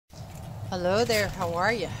Hello there, how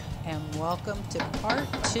are you? And welcome to part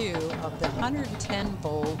 2 of the 110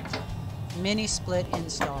 volt mini split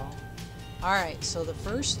install. Alright, so the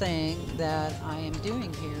first thing that I am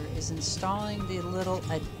doing here is installing the little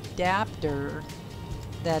adapter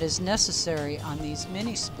that is necessary on these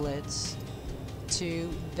mini splits to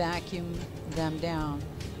vacuum them down.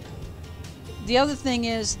 The other thing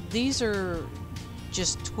is, these are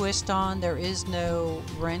just twist on. There is no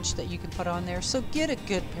wrench that you can put on there, so get a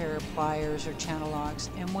good pair of pliers or channel locks,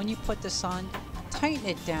 and when you put this on, tighten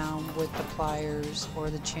it down with the pliers or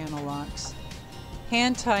the channel locks.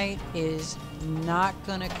 Hand tight is not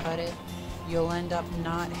gonna cut it. You'll end up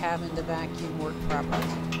not having the vacuum work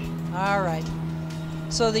properly. Alright,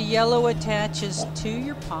 so the yellow attaches to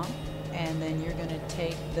your pump, and then you're going to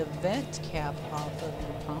take the vent cap off of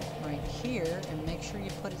your pump right here and make sure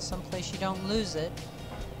you put it someplace you don't lose it.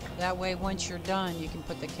 That way once you're done you can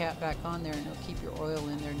put the cap back on there and it'll keep your oil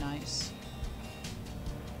in there nice.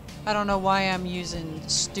 I don't know why I'm using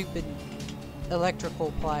stupid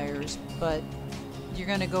electrical pliers, but you're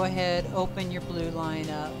going to go ahead, open your blue line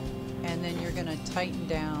up, and then you're going to tighten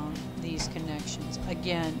down these connections.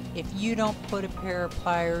 Again, if you don't put a pair of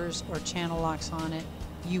pliers or channel locks on it,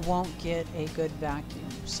 you won't get a good vacuum.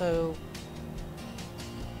 So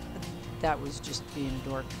that was just being a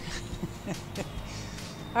dork.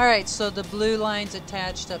 Alright, so the blue line's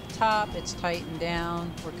attached up top, it's tightened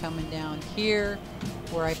down. We're coming down here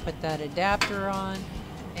where I put that adapter on,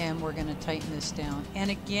 and we're going to tighten this down.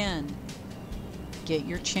 And again, get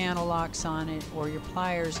your channel locks on it or your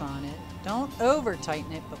pliers on it. Don't over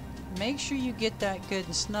tighten it, but make sure you get that good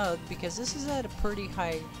and snug, because this is at a pretty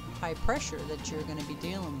high pressure that you're going to be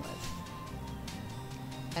dealing with.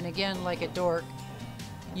 And again, like a dork,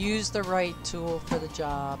 use the right tool for the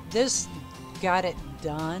job. This got it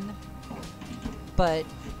done, but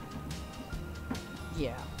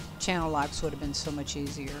yeah, channel locks would have been so much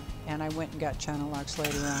easier, and I went and got channel locks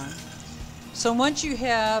later on. So once you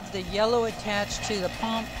have the yellow attached to the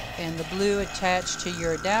pump and the blue attached to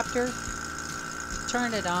your adapter,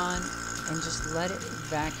 turn it on and just let it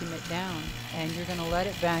vacuum it down, and you're going to let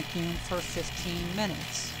it vacuum for 15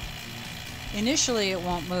 minutes. Initially it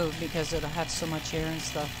won't move because it'll have so much air and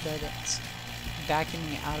stuff that it's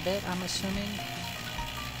vacuuming out of it, I'm assuming.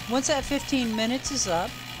 Once that 15 minutes is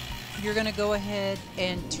up, you're going to go ahead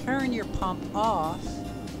and turn your pump off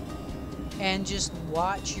and just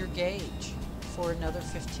watch your gauge for another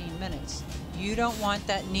 15 minutes. You don't want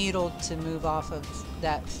that needle to move off of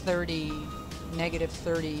that negative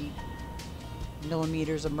 30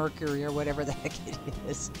 millimeters of mercury or whatever the heck it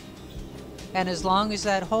is. And as long as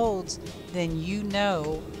that holds, then you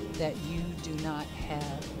know that you do not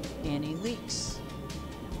have any leaks.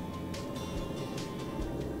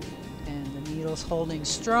 And the needle's holding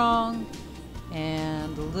strong,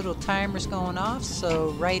 and the little timer's going off,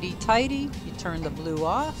 so righty-tighty, you turn the blue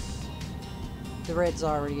off. The red's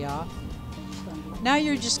already off. Now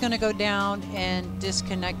you're just going to go down and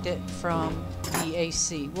disconnect it from the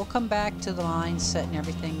AC. We'll come back to the line set and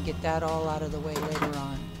everything, get that all out of the way later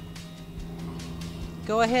on.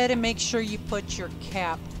 Go ahead and make sure you put your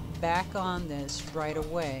cap back on this right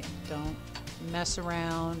away. Don't mess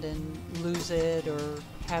around and lose it or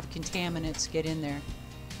have contaminants get in there.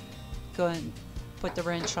 Go ahead and put the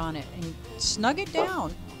wrench on it and snug it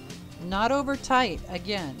down, not over tight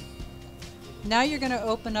again. Now you're going to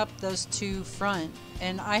open up those two front,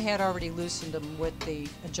 and I had already loosened them with the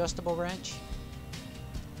adjustable wrench.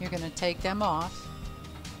 You're going to take them off,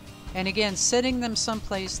 and again, setting them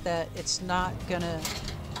someplace that it's not going to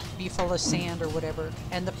be full of sand or whatever.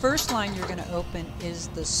 And the first line you're going to open is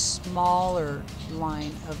the smaller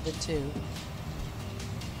line of the two.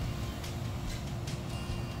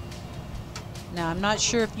 Now I'm not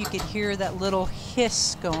sure if you could hear that little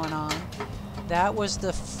hiss going on. That was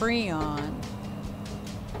the Freon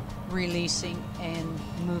releasing and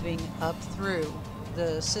moving up through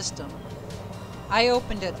the system. I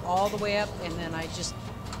opened it all the way up, and then I just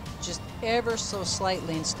ever so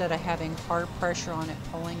slightly, instead of having hard pressure on it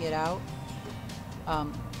pulling it out,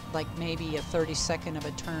 like maybe a 32nd of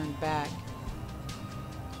a turn back.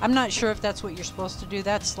 I'm not sure if that's what you're supposed to do.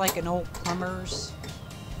 That's like an old plumber's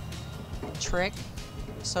trick.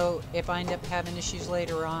 So if I end up having issues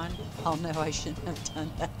later on, I'll know I shouldn't have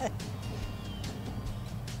done that.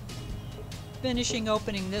 Finishing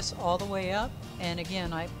opening this all the way up, and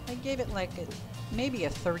again I gave it like maybe a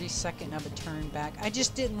 32nd of a turn back. I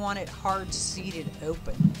just didn't want it hard seated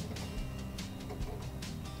open.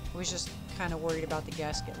 I was just kind of worried about the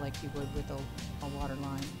gasket like you would with a water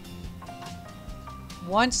line.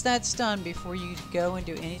 Once that's done, before you go and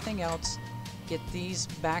do anything else, get these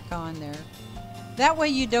back on there. That way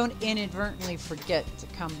you don't inadvertently forget to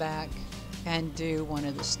come back and do one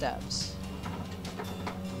of the steps.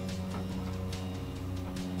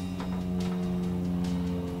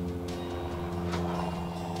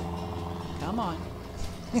 Come on.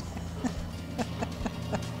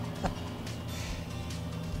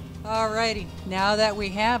 Alrighty, now that we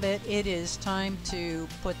have it, it is time to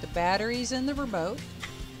put the batteries in the remote.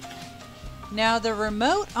 Now the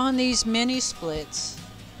remote on these mini splits,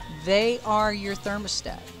 they are your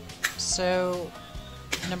thermostat. So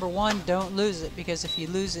number one, don't lose it, because if you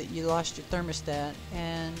lose it, you lost your thermostat.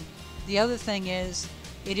 And the other thing is,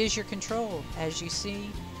 it is your control. As you see,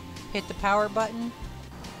 hit the power button,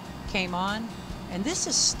 came on, and this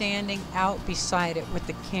is standing out beside it with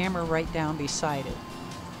the camera right down beside it.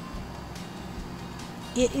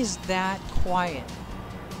 It is that quiet.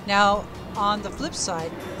 Now, on the flip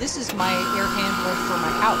side, this is my air handler for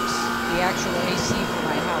my house, the actual AC for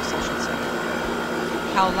my house, I should say.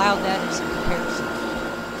 How loud that is in comparison.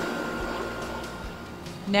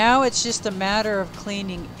 Now it's just a matter of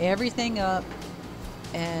cleaning everything up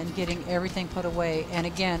and getting everything put away. And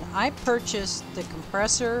again, I purchased the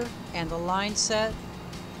compressor and the line set,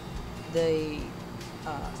 the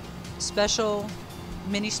special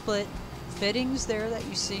mini split fittings there that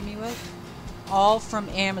you see me with, all from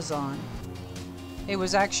Amazon. It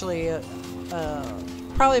was actually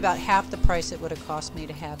probably about half the price it would have cost me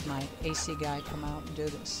to have my AC guy come out and do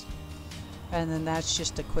this. And then that's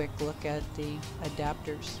just a quick look at the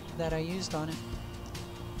adapters that I used on it.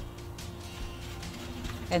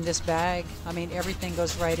 And this bag, I mean, everything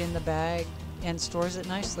goes right in the bag and stores it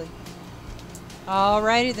nicely.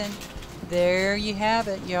 Alrighty then, there you have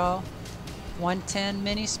it, y'all. 110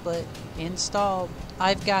 mini split installed.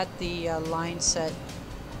 I've got the line set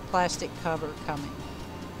plastic cover coming,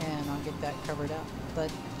 and I'll get that covered up.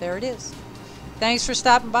 But there it is. Thanks for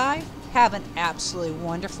stopping by. Have an absolutely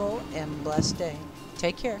wonderful and blessed day.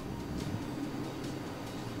 Take care.